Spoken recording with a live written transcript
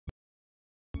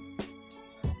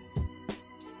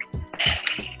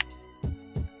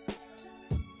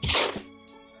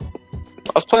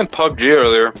playing PUBG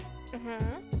earlier.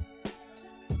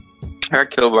 I got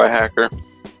killed by a hacker.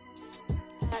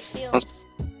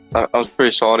 I was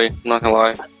pretty salty, I'm not gonna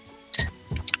lie.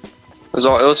 It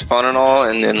was fun and all,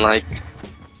 and then like,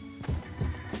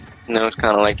 it was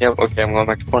kind of like, yep, okay, I'm going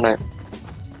back to Fortnite.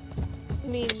 I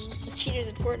mean, the cheaters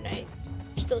in Fortnite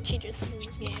are still cheaters in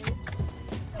this game.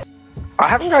 I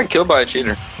haven't got killed by a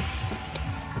cheater.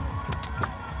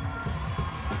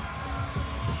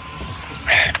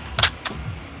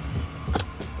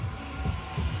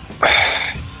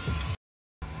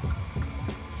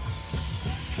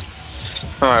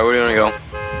 Alright, where do you wanna go?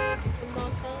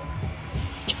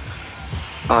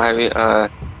 Oh, have you,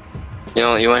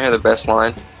 you wanna hear the best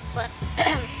line? What?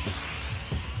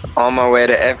 On my way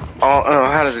to oh,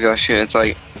 how does it go? Shoot, it's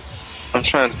like, I'm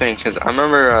trying to think, because I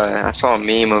remember, I saw a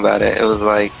meme about it. It was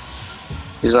like,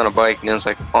 he was on a bike, and it was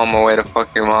like, on my way to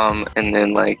fuck your mom, and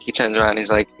then, like, he turns around, and he's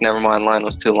like, never mind, line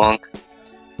was too long.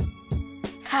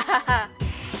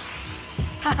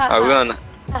 Are we going?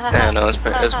 Yeah, no, it's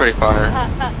pretty fire.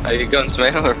 Are you going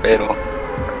tomato or fatal?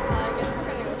 I guess we're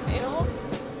gonna go fatal.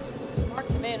 Mark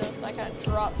tomato, so I gotta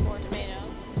drop more tomato.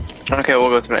 Okay, we'll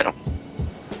go tomato.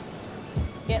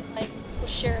 Get like, we'll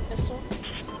share a pistol.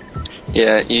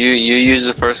 Yeah, you use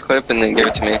the first clip and then give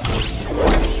it to me.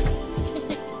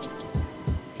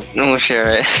 And we'll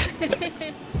share it. Are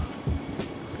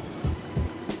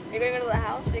you gonna go to the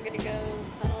house or are you gonna go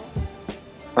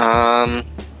tunnel?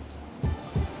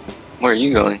 Where are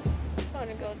you going? I'm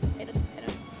gonna go tomato.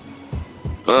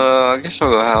 I guess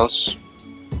I'll go house.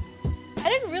 I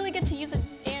didn't really get to use a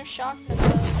damn shotgun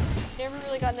though. Never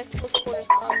really got into close quarters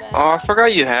combat. Oh, I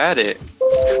forgot you had it.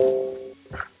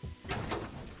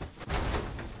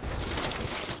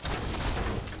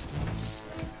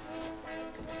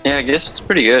 Yeah, I guess it's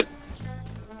pretty good.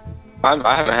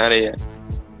 I haven't had it yet.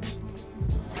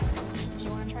 Do you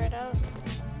wanna try it out?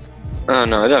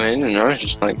 No, I mean, no, it's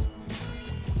just like.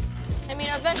 I mean,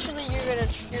 eventually you're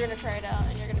gonna try it out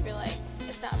and you're gonna be like,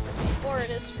 it's not for me, or it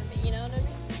is for me. You know what I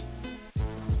mean?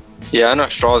 Yeah, I know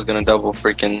Straw's gonna double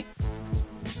freaking.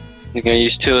 You're gonna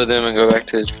use 2 of them and go back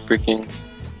to his freaking.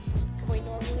 We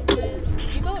normally quiz.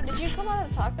 Did you come out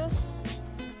of the tacos?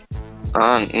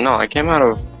 No, I came out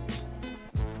of.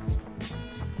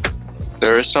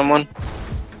 There is someone.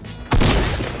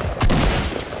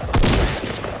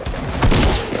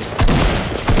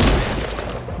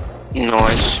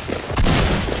 Nice.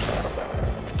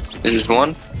 There's just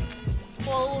one?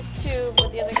 Well, it was 2,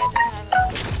 but the other guy didn't have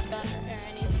a gun or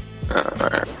anything.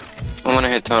 Alright. I'm gonna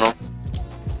hit tunnel.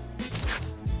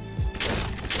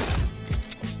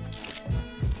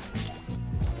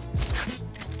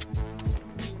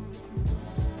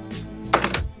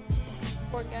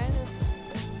 Poor guy,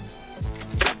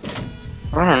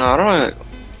 I don't know,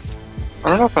 I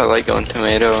don't know if I like going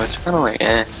tomato, it's kinda like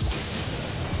eh.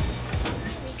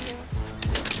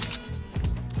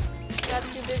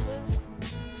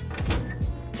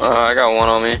 I got one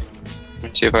on me. Let me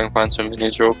see if I can find some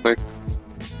minis real quick.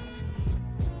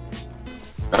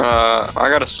 I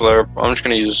got a slurp. I'm just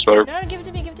gonna use a slurp. No, give it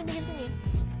to me, give it to me, give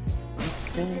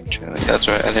it to me. That's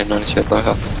right, I didn't notice you had low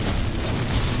health.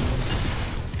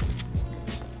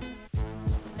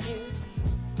 I do.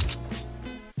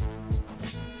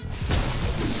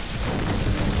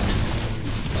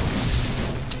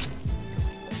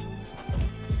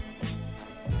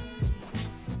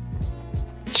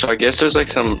 So I guess there's like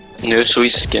some new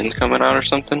sweet skins coming out or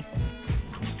something.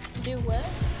 Do what?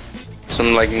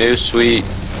 Some like new sweet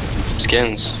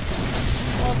skins.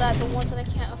 Well, the ones that I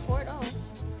can't afford? Oh.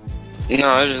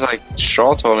 No, it's just like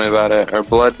Straw told me about it, or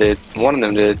Blood did. One of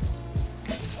them did.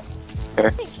 I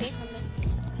Here. think it came from this.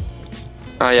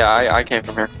 Oh yeah, I came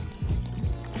from here.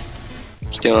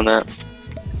 Stealing that.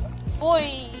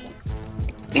 Boy!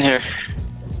 Here.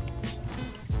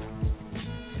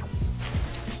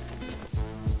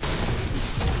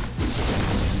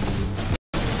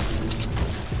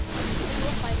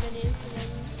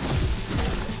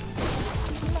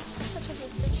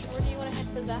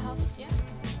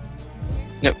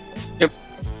 Yep.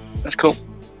 That's cool.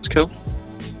 That's cool.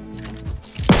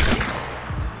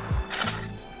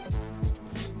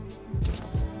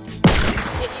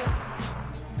 Hit you.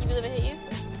 You believe it hit you?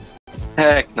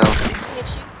 Heck no. It hit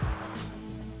you.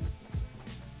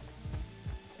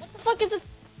 What the fuck is this?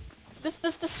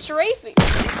 This strafing.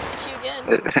 Hit you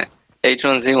again.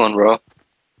 H1Z1, bro.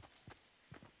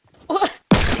 What?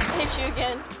 Hit you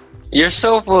again. You're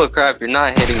so full of crap, you're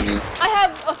not hitting me. I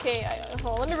have, okay,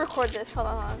 hold on, let me record this, hold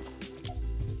on.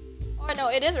 Oh no,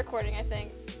 it is recording, I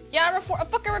think. Yeah, I'm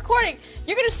fucking recording!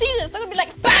 You're gonna see this, I'm gonna be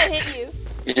like, BAM! Hit you!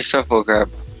 You're so full of crap.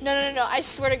 No. I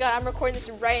swear to God, I'm recording this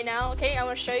right now. Okay, I'm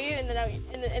gonna show you, and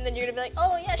then you're gonna be like,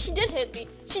 oh yeah, she did hit me.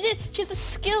 She did. She has the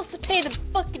skills to pay the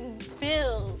fucking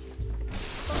bills.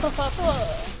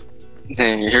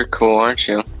 Dang, you're cool, aren't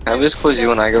you? I'll just quiz you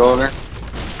when I get older.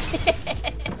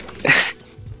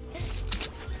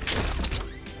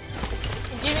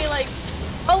 Give me like,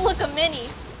 oh look, a mini,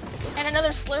 and another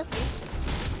Slurpee.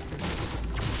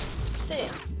 Sick.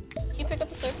 Can you pick up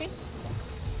the Slurpee?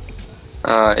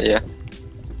 Yeah.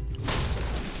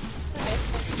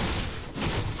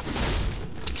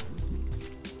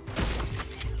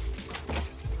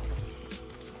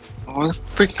 Where the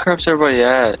freaking crap's everybody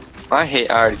at? I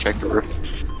already checked the roof.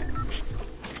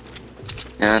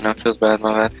 Yeah, no, it feels bad,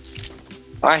 my bad.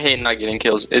 I hate not getting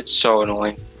kills. It's so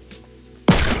annoying.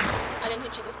 I didn't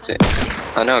hit you this time.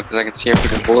 I know, because I can see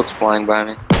freaking bullets flying by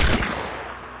me.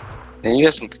 And you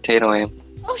got some potato aim.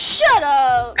 Oh, shut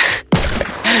up!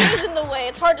 It was in the way.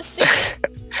 It's hard to see.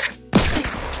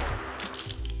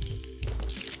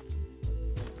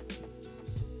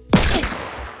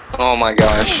 Oh my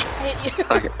gosh. I hit you.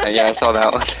 Okay, yeah, I saw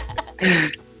that one.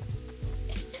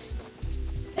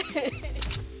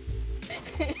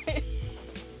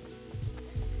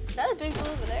 Is that a big blue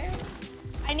over there?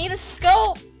 I need a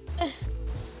scope! I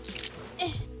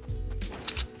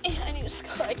need a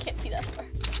scope. I can't see that far.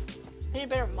 I need a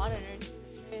better monitor.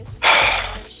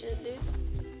 Shit, dude.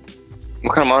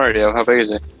 What kind of monitor do you have? How big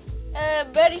is it?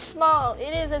 Very small.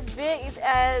 It is as big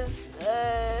as,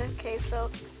 okay, so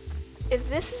if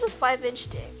this is a 5-inch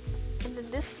dick, and then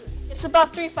this, it's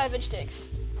about 3 5-inch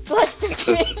dicks. So like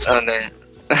 15 inches.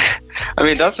 I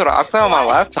mean, that's what I play on my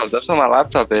laptop. That's what my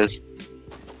laptop is.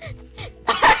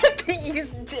 I have to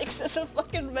use dicks as a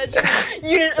fucking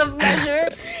unit of measure.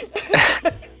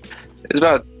 It's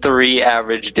about 3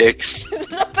 average dicks.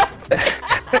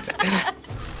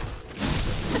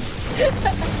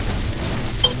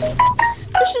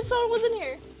 Oh shit, someone was in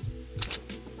here.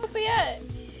 What's he at?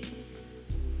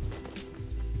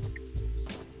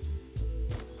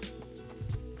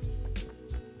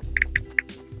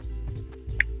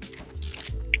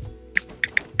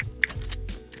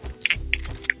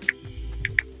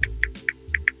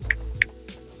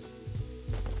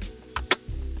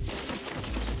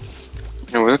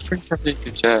 No, where the freak are these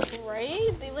dudes at?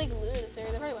 Right? They like looted this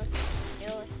area. They're probably like, you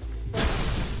know,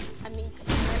 I mean,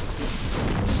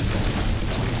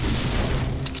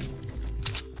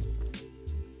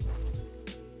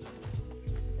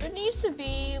 there needs to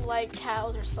be like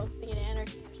cows or something in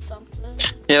Anarchy or something.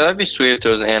 Yeah, that'd be sweet if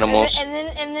there was animals. And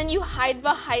then you hide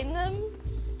behind them.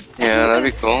 Yeah, that'd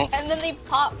be cool. And then they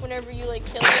pop whenever you like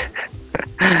kill them.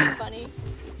 That'd be funny.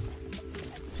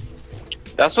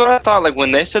 That's what I thought, like,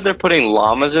 when they said they're putting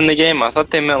llamas in the game, I thought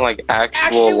they meant, like,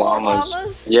 actual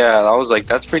llamas. Yeah, I was like,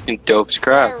 that's freaking dope as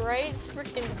crap. Yeah, right?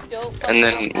 Freaking dope. And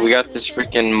then we got this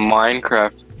freaking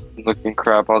Minecraft-looking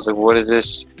crap. I was like, what is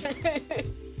this?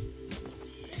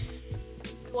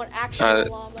 What actual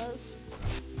llamas?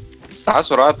 That's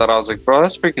what I thought. I was like, bro,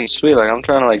 that's freaking sweet. Like, I'm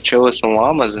trying to, like, chill with some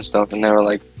llamas and stuff, and they were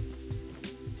like...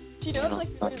 Do you know what's, like,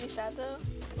 really, really sad, though?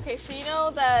 Okay, so you know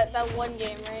that one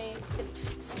game, right?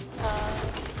 It's,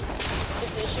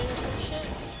 Division or some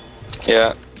shit?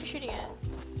 Yeah. Who's shooting at?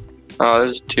 Oh,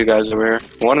 there's 2 guys over here.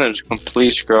 One of them's a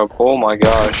complete scrub. Oh my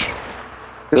gosh.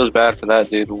 Feels bad for that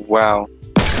dude. Wow.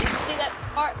 See that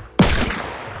part?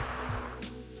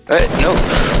 Hey, no.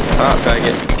 Oh,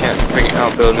 faggot. You can't freaking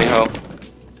outbuild me, ho.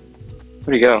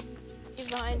 Where'd he go? He's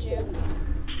behind you.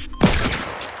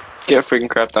 Get freaking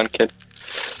crap done, kid.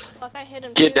 Fuck, I hit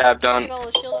him. Get dabbed on.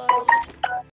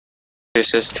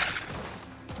 Assist.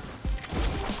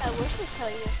 I wish to tell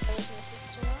you if I was an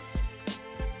assist or not.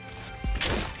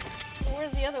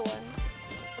 Where's the other one?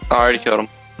 I already killed him.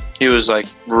 He was like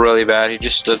really bad. He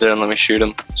just stood there and let me shoot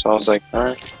him. So I was like,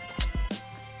 alright.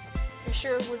 You're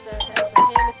sure it was him? It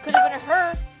could have been a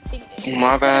her.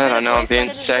 My bad. I know I'm being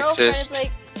sexist.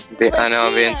 I know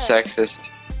I'm being sexist.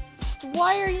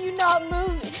 Why are you not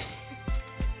moving?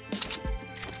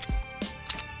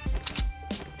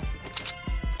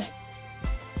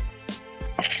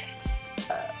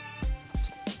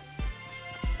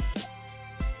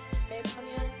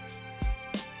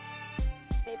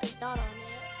 Not on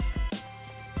yet.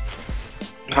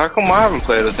 How come I haven't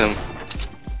played with him?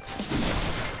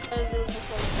 Because it was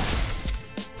before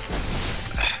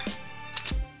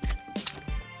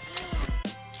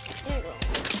you. Here you go.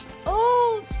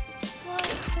 Oh, fuck,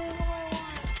 dude, what do I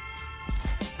want?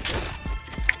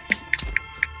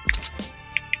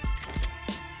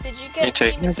 Did you get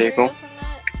any material from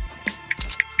that?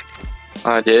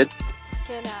 I did.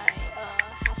 Can I,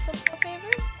 have some for a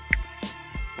favor?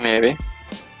 Maybe.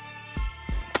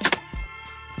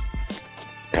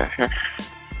 here.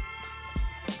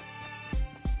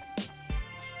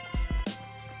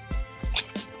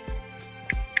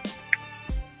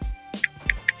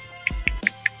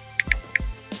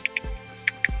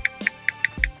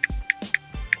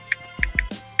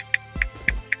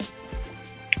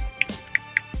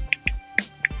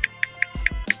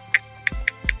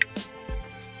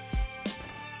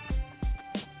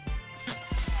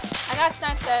 I got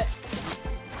sniped at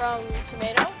from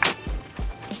tomato.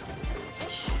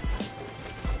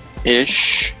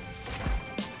 Ish.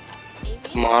 Maybe.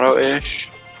 Tomato-ish.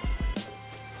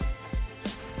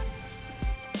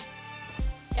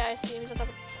 Yeah, I see him. He's on top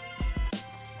of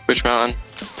Which mountain?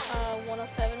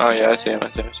 107. Oh yeah, I see him.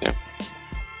 I see him. I see him.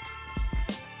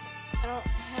 I don't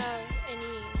have any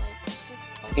like super.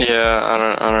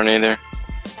 Yeah, I don't either.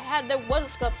 There was a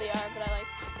scope they are, but I like.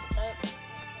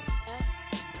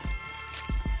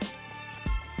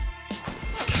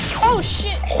 Oh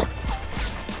shit!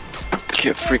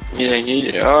 Get freak. Yeah,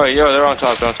 oh, yo, they're on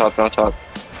top. They're on top. They're on top.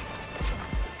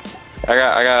 I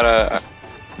got a.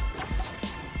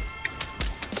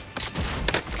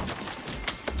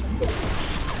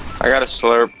 I got a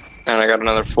slurp, and I got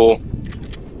another full.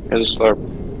 Here's a slurp.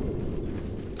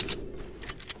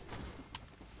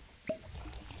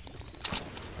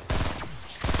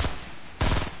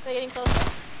 They're getting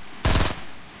closer.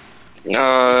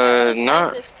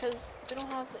 Not. This because we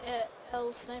don't have the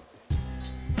L sniper.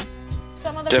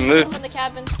 Some other Don't people move. in the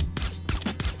cabin.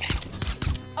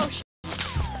 Oh shit.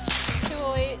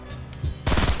 208.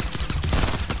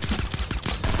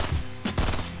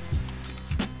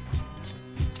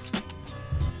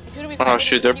 Oh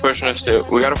shoot, they're pushing us too.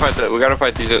 We gotta fight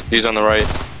these on the right.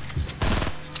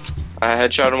 I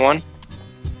headshot him one.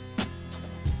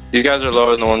 These guys are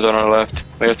lower than the ones on our left.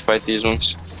 We have to fight these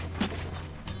ones.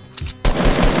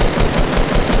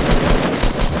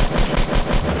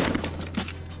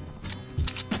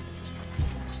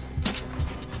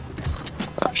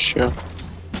 Oh shit.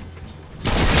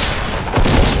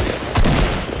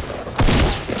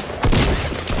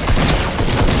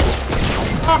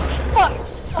 Oh fuck!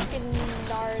 Fucking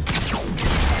nards.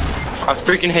 I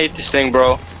freaking hate this thing,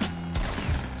 bro.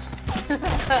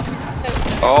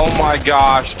 Oh my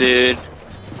gosh, dude.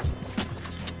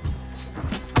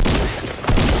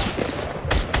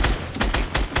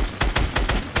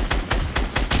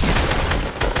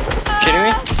 Kidding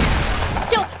me?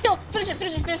 Kill!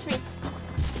 Finish me.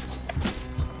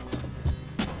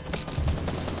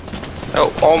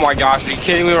 Oh my gosh, are you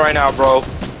kidding me right now, bro?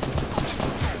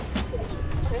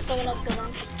 Okay, someone else killed him.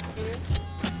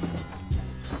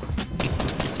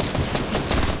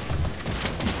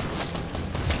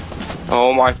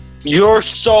 Oh my, you're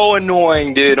so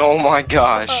annoying, dude. Oh my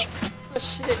gosh. Oh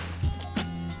shit.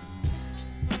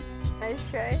 Nice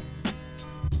try.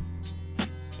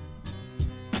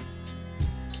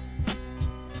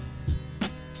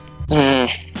 Hmm.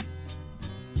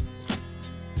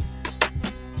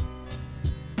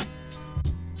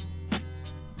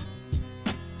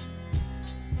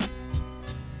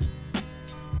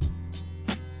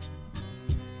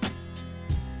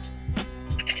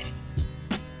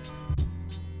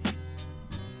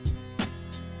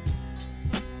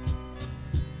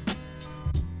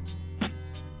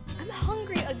 I'm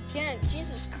hungry again.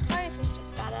 Jesus Christ, I'm such a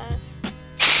fat ass.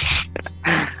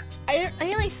 I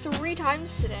ate like 3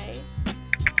 times today.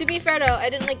 To be fair though, I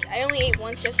only ate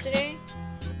once yesterday.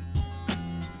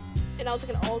 And that was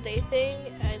like an all day thing.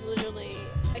 I literally,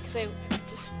 because I went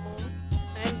to school.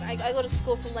 And I go to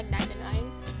school from like 9 to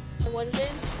 9 on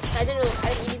Wednesdays. And I didn't eat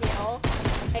anything at all.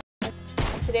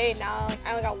 And today now, like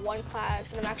I only got 1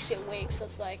 class and I'm actually awake, so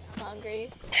it's like I'm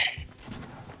hungry.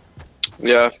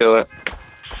 Yeah, I feel it.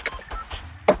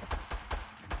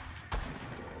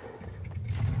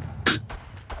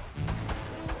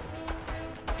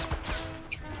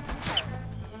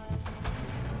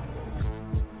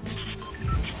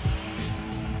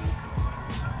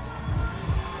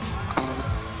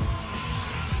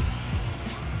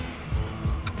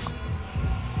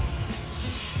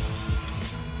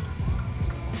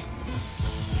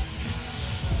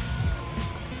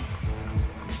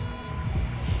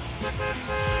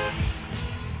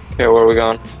 Okay, where are we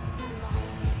going?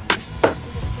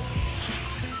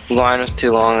 Line was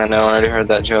too long, I know, I already heard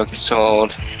that joke, it's so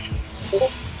old.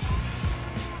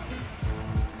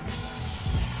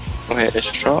 Wait, it's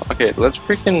straw? Okay, let's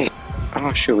freaking...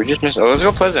 Oh shoot, we just missed... Oh, let's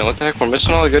go Pleasant, what the heck, we're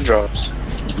missing all the good drops.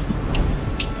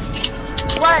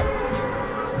 What?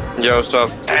 Yo, what's up?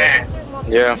 Hey,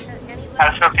 Yeah.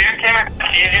 has Sophia came and got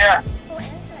the keys yet?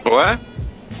 What?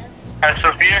 Has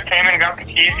Sophia came and got the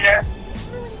keys yet?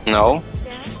 No.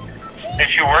 Is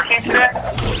she working today?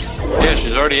 Yeah,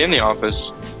 she's already in the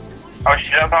office. Oh,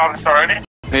 she doesn't have this already?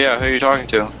 Yeah, who are you talking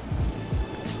to?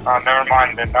 Never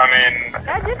mind then. I mean...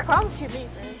 I did promise you me,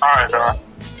 friend. Alright, bro.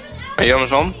 Are you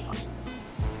almost home?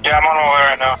 Yeah, I'm on my way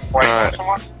right now. Wait, Alright.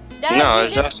 someone? Dad, No, I you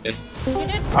was did, asking. you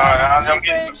did I'm promise me,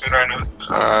 getting fridge. food right now.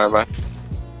 Alright, bye.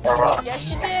 Bye-bye.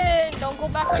 Yes, you did. Don't go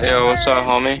back on Yo, your what's up,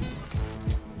 word. homie?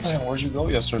 Hey, where'd you go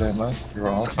yesterday, man? You were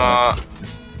on for like,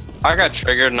 I got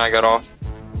triggered and I got off.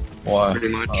 why? pretty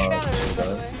much. I got a room, by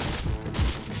the way.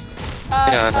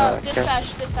 Yeah, no,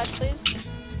 Dispatch, please.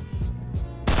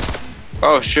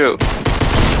 Oh, shoot.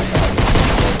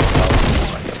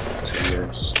 2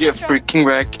 years. Get freaking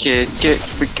wrecked, kid. Get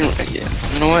freaking wrecked. Yeah.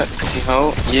 You know what?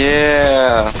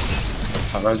 Yeah.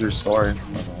 I read your story,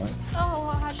 by the way. Oh,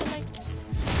 well, how'd you like it?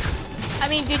 I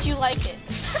mean, did you like it?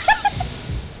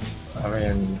 I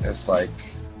mean, it's like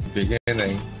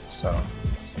beginning, so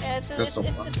Yeah, it's it's a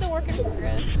work in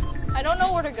progress. I don't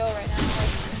know where to go right now,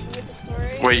 like, with the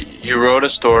story. Wait, you wrote a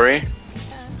story?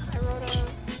 Yeah, I wrote a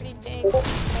pretty dang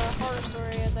horror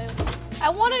story, as I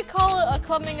want to call it a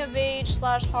coming-of-age /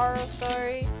 horror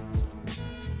story.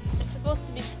 It's supposed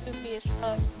to be spooky as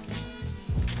fuck.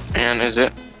 And is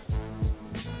it?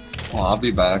 Well, I'll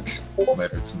be back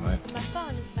later tonight. My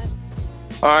phone is bad.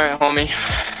 Alright, homie.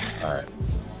 Alright.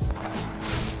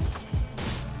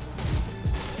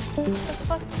 What the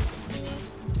fuck did you mean?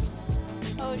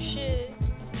 Oh shit.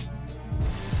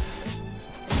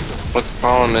 What the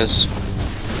problem is?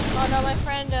 Oh no, my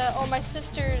friend, or my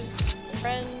sister's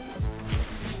friend,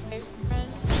 my friend,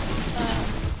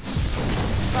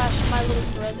 / my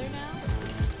little brother now.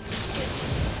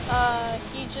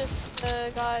 He just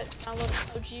got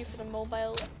downloaded OG for the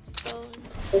mobile phone.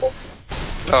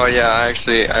 Oh yeah, I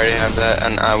already have that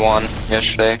and I won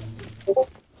yesterday.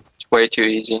 It's way too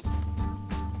easy.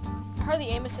 I heard the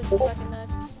aim assist is fucking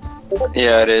nuts.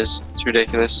 Yeah, it is. It's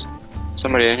ridiculous.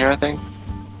 Somebody in here, I think?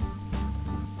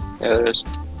 Yeah, there is.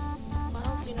 I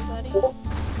don't see nobody.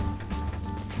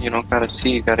 You don't gotta see,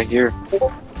 you gotta hear.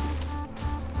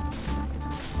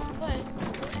 What?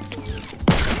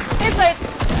 Hey, Blade!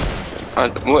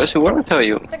 What did I tell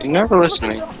you? You never listen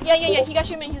to me. Yeah, he got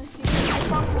you a mini. He's I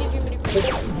promise to give you a mini.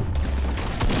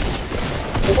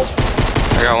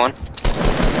 I got one.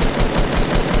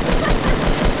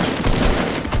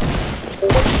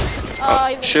 Oh,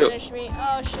 he shoot. finished me.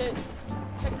 Oh shit.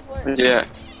 Second floor. Yeah.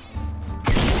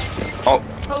 Oh,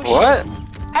 Oh, what? Shit.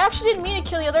 I actually didn't mean to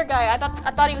kill the other guy. I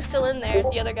thought he was still in there,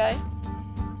 the other guy.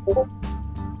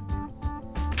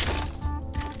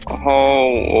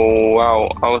 Oh, wow.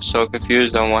 I was so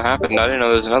confused on what happened. I didn't know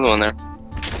there was another one there.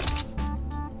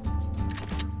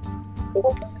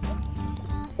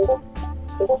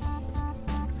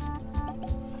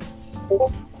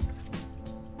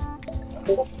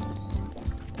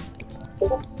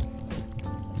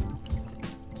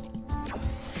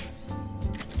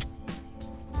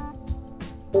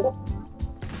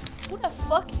 Who the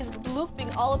fuck is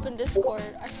blooping all up in Discord?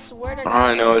 I swear to God.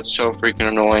 I know, it's so freaking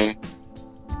annoying.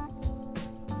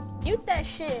 Mute that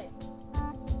shit.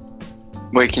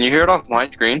 Wait, can you hear it off my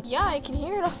screen? Yeah, I can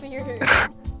hear it off of your.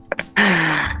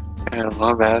 Yeah,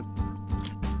 my bad.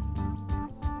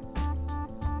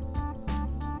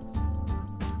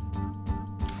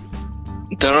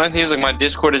 The only thing is, like, my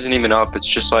Discord isn't even up. It's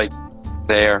just like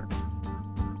there.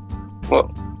 What?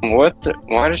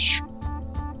 Why does?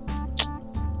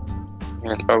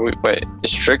 Man, wait?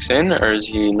 Is Strix in or is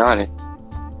he not in?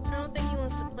 I don't think he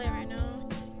wants to play right now.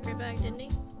 He took me right back, didn't he?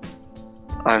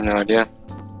 I have no idea.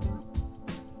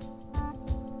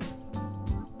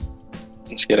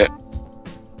 Let's get it.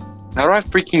 How do I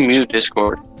freaking mute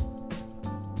Discord?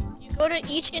 You go to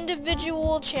each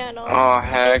individual channel. Oh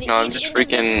heck and no! I'm each just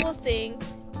freaking. individual thing,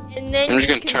 and then I'm just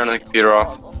you gonna can turn the mute computer all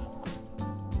off. of them.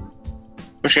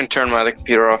 I'm just gonna turn my other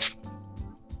computer off.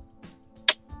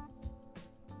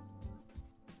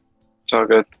 It's all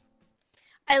good.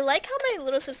 I like how my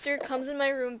little sister comes in my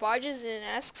room, barges in,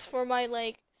 asks for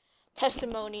my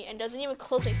testimony, and doesn't even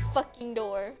close my fucking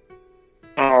door.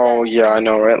 Oh yeah, I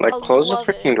know, right? Like, I close the love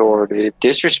freaking it. door, dude.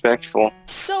 Disrespectful.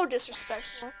 So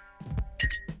disrespectful.